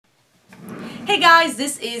Hey guys,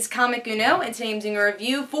 this is Comic Uno, and today I'm doing a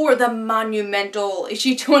review for the monumental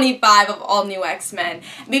issue 25 of All New X-Men.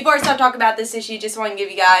 Before I start talking about this issue, just want to give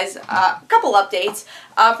you guys a couple updates.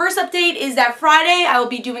 First update is that Friday I will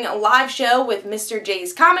be doing a live show with Mr.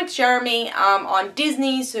 J's Comics, Jeremy, on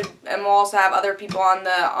Disney, and we'll also have other people on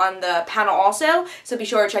the panel also, so be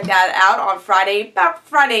sure to check that out on Friday, about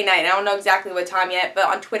Friday night. I don't know exactly what time yet, but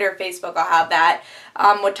on Twitter, Facebook, I'll have that,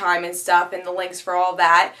 what time and stuff, and the links for all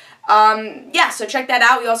that. Yeah, so check that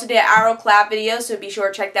out. We also did an Arrow collab video, so be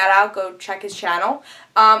sure to check that out. Go check his channel.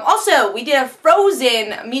 Also, we did a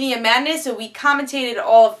Frozen Media Madness, so we commentated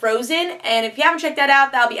all of Frozen, and if you haven't checked that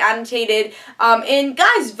out, that'll be annotated. And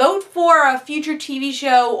guys, vote for a future TV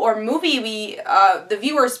show or movie the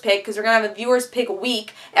viewers pick, because we're going to have a viewers pick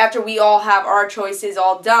week after we all have our choices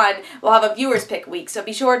all done. We'll have a viewers pick week, so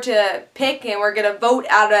be sure to pick, and we're going to vote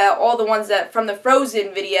out of all the ones that from the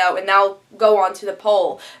Frozen video, and that'll go on to the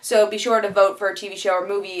poll. So be sure to vote for a TV show or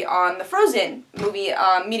movie on the Frozen movie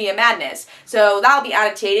Media Madness. So that'll be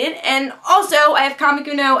annotated. And also, I have Comic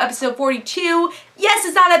Uno episode 42. Yes,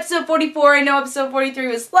 it's not episode 44. I know episode 43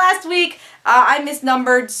 was last week. I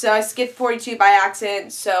misnumbered, so I skipped 42 by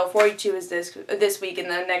accident. So 42 is this week, and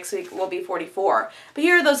then next week will be 44. But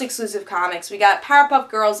here are those exclusive comics. We got Powerpuff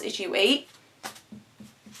Girls issue 8,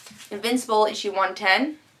 Invincible issue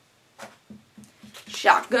 110,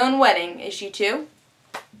 Shotgun Wedding issue 2,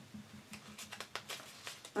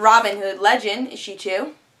 Robin Hood Legend issue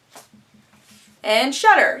 2, and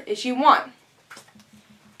Shudder issue 1,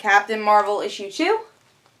 Captain Marvel issue 2,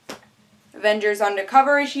 Avengers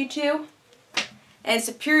Undercover issue 2, and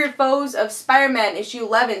Superior Foes of Spider-Man issue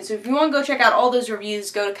 11. So if you want to go check out all those reviews,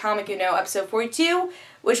 go to Comic Uno episode 42,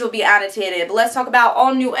 which will be annotated. But let's talk about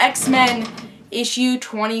All New X-Men issue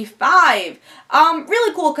 25.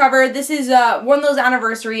 Really cool cover. This is one of those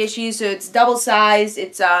anniversary issues, so it's double sized.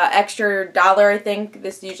 It's extra $1, I think.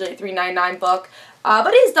 This is usually a $3.99 book.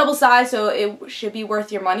 But it is double sized, so it should be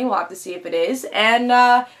worth your money. We'll have to see if it is.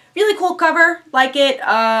 And really cool cover. Like it.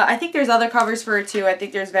 I think there's other covers for it too. I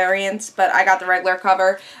think there's variants, but I got the regular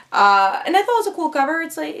cover. And I thought it was a cool cover.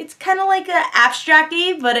 It's kind of like an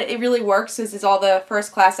abstract-y, but it really works. This is all the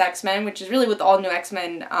First Class X-Men, which is really what the All New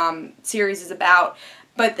X-Men series is about.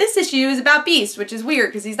 But this issue is about Beast, which is weird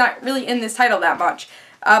because he's not really in this title that much.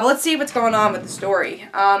 But let's see what's going on with the story.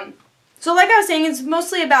 So like I was saying, it's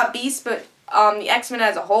mostly about Beast, but the X-Men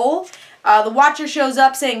as a whole. The Watcher shows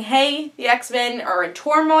up saying, hey, the X-Men are in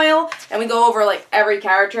turmoil, and we go over like every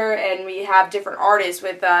character, and we have different artists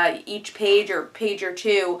with each page or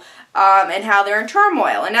two, and how they're in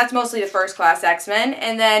turmoil, and that's mostly the First Class X-Men.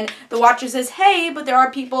 And then the Watcher says, hey, but there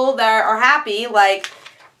are people that are happy, like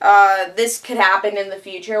this could happen in the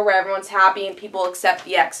future where everyone's happy and people accept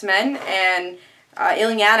the X-Men, and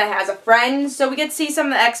Illyana has a friend, so we get to see some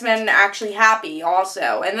of the X-Men actually happy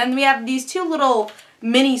also. And then we have these two little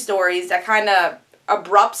mini stories that kind of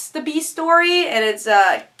abrupts the Beast story, and it's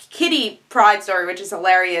a Kitty Pryde story, which is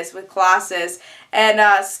hilarious with Colossus,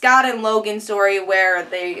 and Scott and Logan story where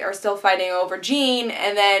they are still fighting over Jean,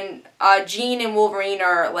 and then Jean and Wolverine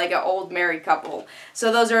are like an old married couple.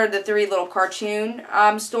 So those are the three little cartoon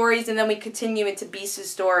stories, and then we continue into Beast's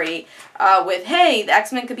story with, hey, the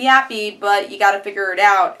X-Men could be happy, but you gotta figure it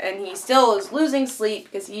out, and he still is losing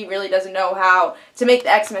sleep because he really doesn't know how to make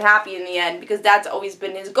the X-Men happy in the end, because that's always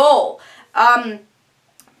been his goal.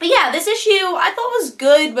 But yeah, this issue I thought was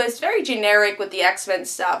good, but it's very generic with the X-Men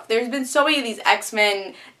stuff. There's been so many of these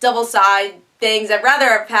X-Men double-side things. I'd rather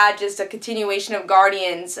have had just a continuation of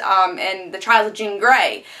Guardians and the Trials of Jean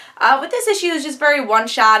Grey. With this issue, it's just very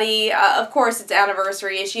one-shotty. Of course, it's an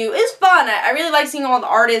anniversary issue. It's fun. I really like seeing all the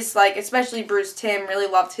artists, like especially Bruce Timm. Really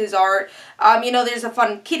loved his art. You know, there's a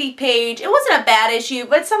fun Kitty page. It wasn't a bad issue,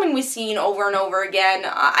 but it's something we've seen over and over again.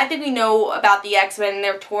 I think we know about the X-Men and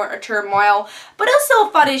their turmoil, but it was still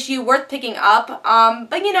a fun issue, worth picking up.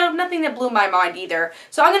 But you know, nothing that blew my mind either.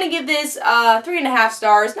 So I'm gonna give this 3.5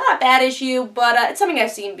 stars. Not a bad issue, but it's something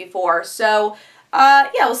I've seen before. So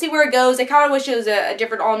yeah, we'll see where it goes. I kind of wish it was a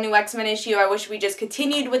different all-new X-Men issue. I wish we just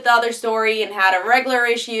continued with the other story and had a regular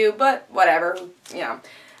issue, but whatever, you know.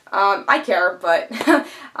 I care, but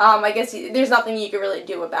I guess there's nothing you can really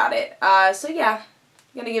do about it. So yeah,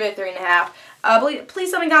 I'm going to give it a 3.5.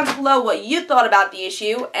 Please tell me in the comments below what you thought about the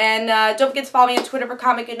issue, and don't forget to follow me on Twitter for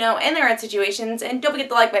Comic Uno and their own situations, and don't forget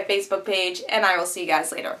to like my Facebook page, and I will see you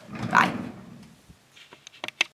guys later. Bye.